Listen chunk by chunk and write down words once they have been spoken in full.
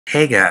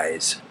Hey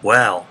guys,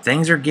 well,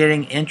 things are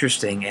getting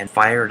interesting and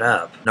fired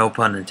up, no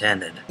pun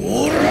intended.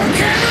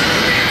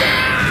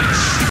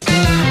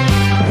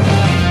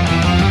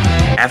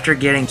 After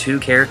getting 2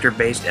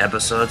 character-based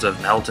episodes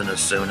of Melt and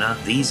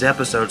Asuna, these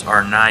episodes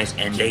are nice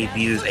and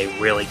debuts a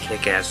really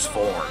kick-ass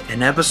form.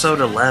 In episode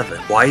 11,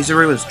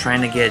 Wizuru is trying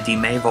to get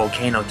Dime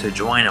Volcano to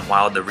join him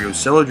while the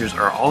Ryusoulgers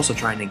are also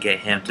trying to get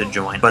him to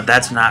join, but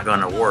that's not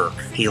gonna work.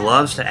 He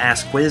loves to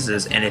ask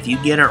quizzes, and if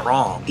you get it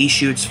wrong, he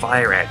shoots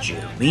fire at you.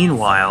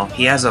 Meanwhile,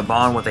 he has a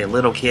bond with a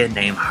little kid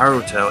named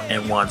Haruto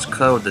and wants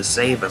Code to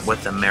save him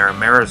with the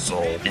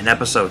Minosaurs. In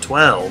episode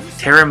 12,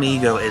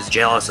 Teramigo is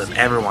jealous of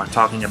everyone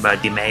talking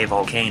about Dime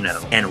Volcano,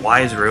 and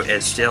Wizuru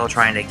is still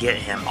trying to get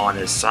him on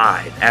his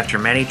side. After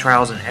many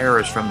trials and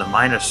errors from the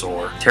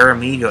Minosaur,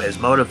 Teramigo is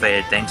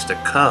motivated thanks to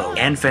Ko,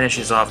 and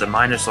finishes off the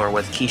Minosaur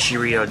with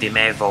Kishiryuu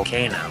Dime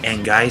Volcano,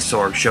 and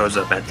Gaisorg shows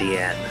up at the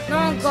end.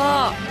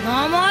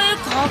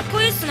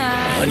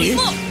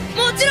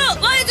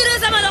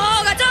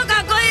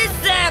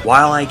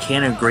 While I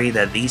can agree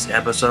that these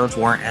episodes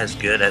weren't as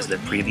good as the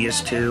previous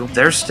 2,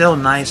 they're still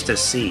nice to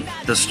see.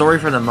 The story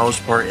for the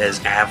most part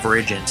is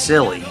average and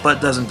silly,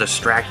 but doesn't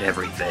distract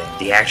everything.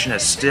 The action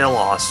is still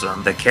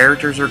awesome, the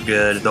characters are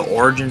good, the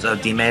origins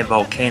of Dime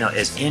Volcano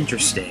is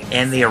interesting,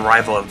 and the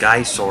arrival of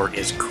Gaisorg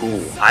is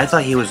cool. I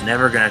thought he was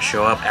never going to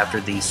show up after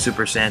the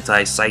Super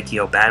Sentai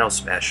Saikyo battle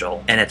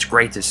special, and it's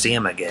great to see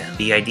him again.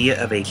 The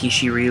idea of a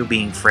Kishiryuu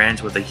being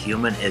friends with a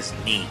human is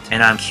neat,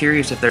 and I'm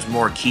curious if there's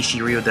more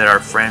Kishiryuu that are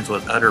friends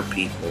with other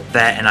people.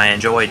 That, and I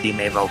enjoy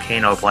Dime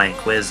Volcano playing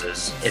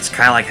quizzes. It's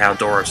kinda like how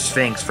Dora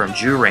Sphinx from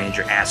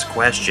Zyuranger asked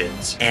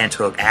questions and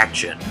took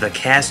action. The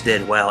cast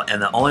did well,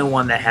 and the only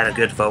one that had a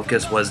good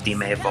focus was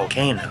Dime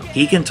Volcano.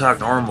 He can talk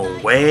normal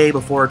way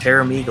before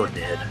Teramigo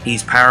did.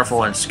 He's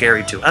powerful and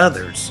scary to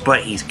others,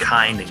 but he's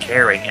kind and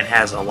caring and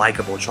has a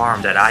likable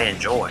charm that I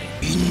enjoy.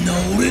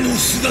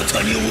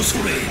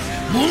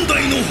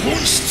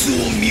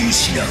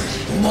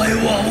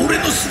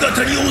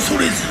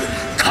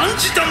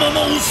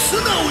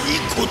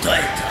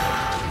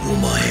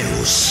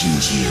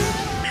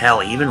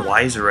 Hell, even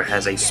Wizuru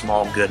has a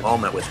small good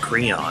moment with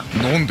Creon.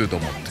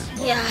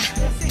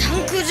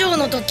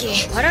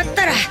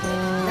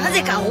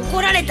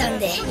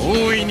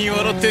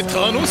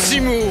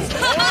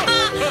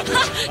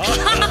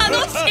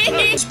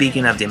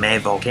 Speaking of Dime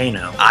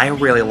Volcano, I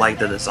really like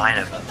the design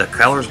of him. The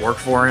colors work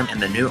for him,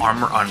 and the new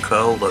armor on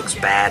Ko looks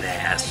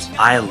badass.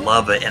 I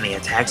love it, and the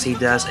attacks he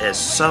does is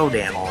so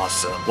damn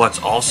awesome.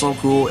 What's also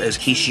cool is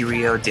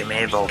Kishiryuu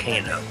Dime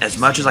Volcano. As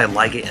much as I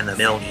like it in the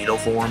middle needle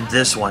form,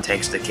 this one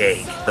takes the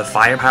cake. The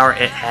firepower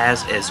it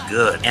has is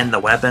good, and the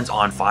weapons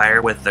on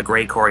fire with the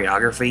great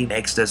choreography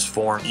makes this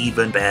form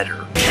even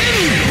better.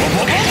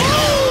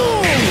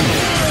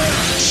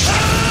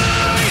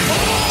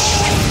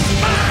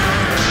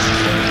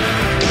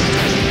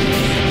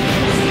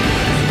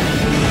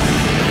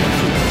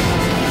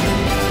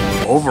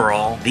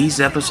 Overall, these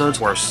episodes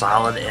were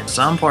solid and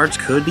some parts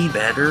could be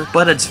better,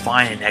 but it's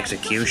fine in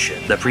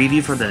execution. The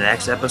preview for the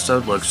next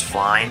episode looks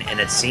fine, and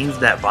it seems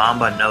that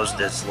Bamba knows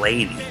this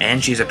lady,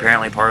 and she's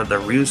apparently part of the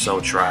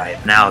Ryuso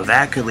tribe. Now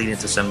that could lead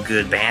into some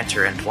good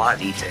banter and plot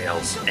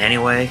details.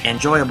 Anyway,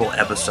 enjoyable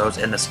episodes,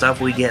 and the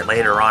stuff we get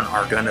later on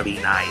are gonna be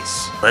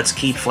nice. Let's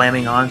keep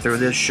flaming on through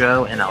this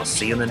show, and I'll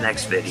see you in the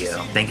next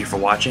video. Thank you for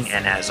watching,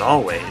 and as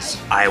always,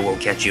 I will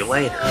catch you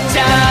later.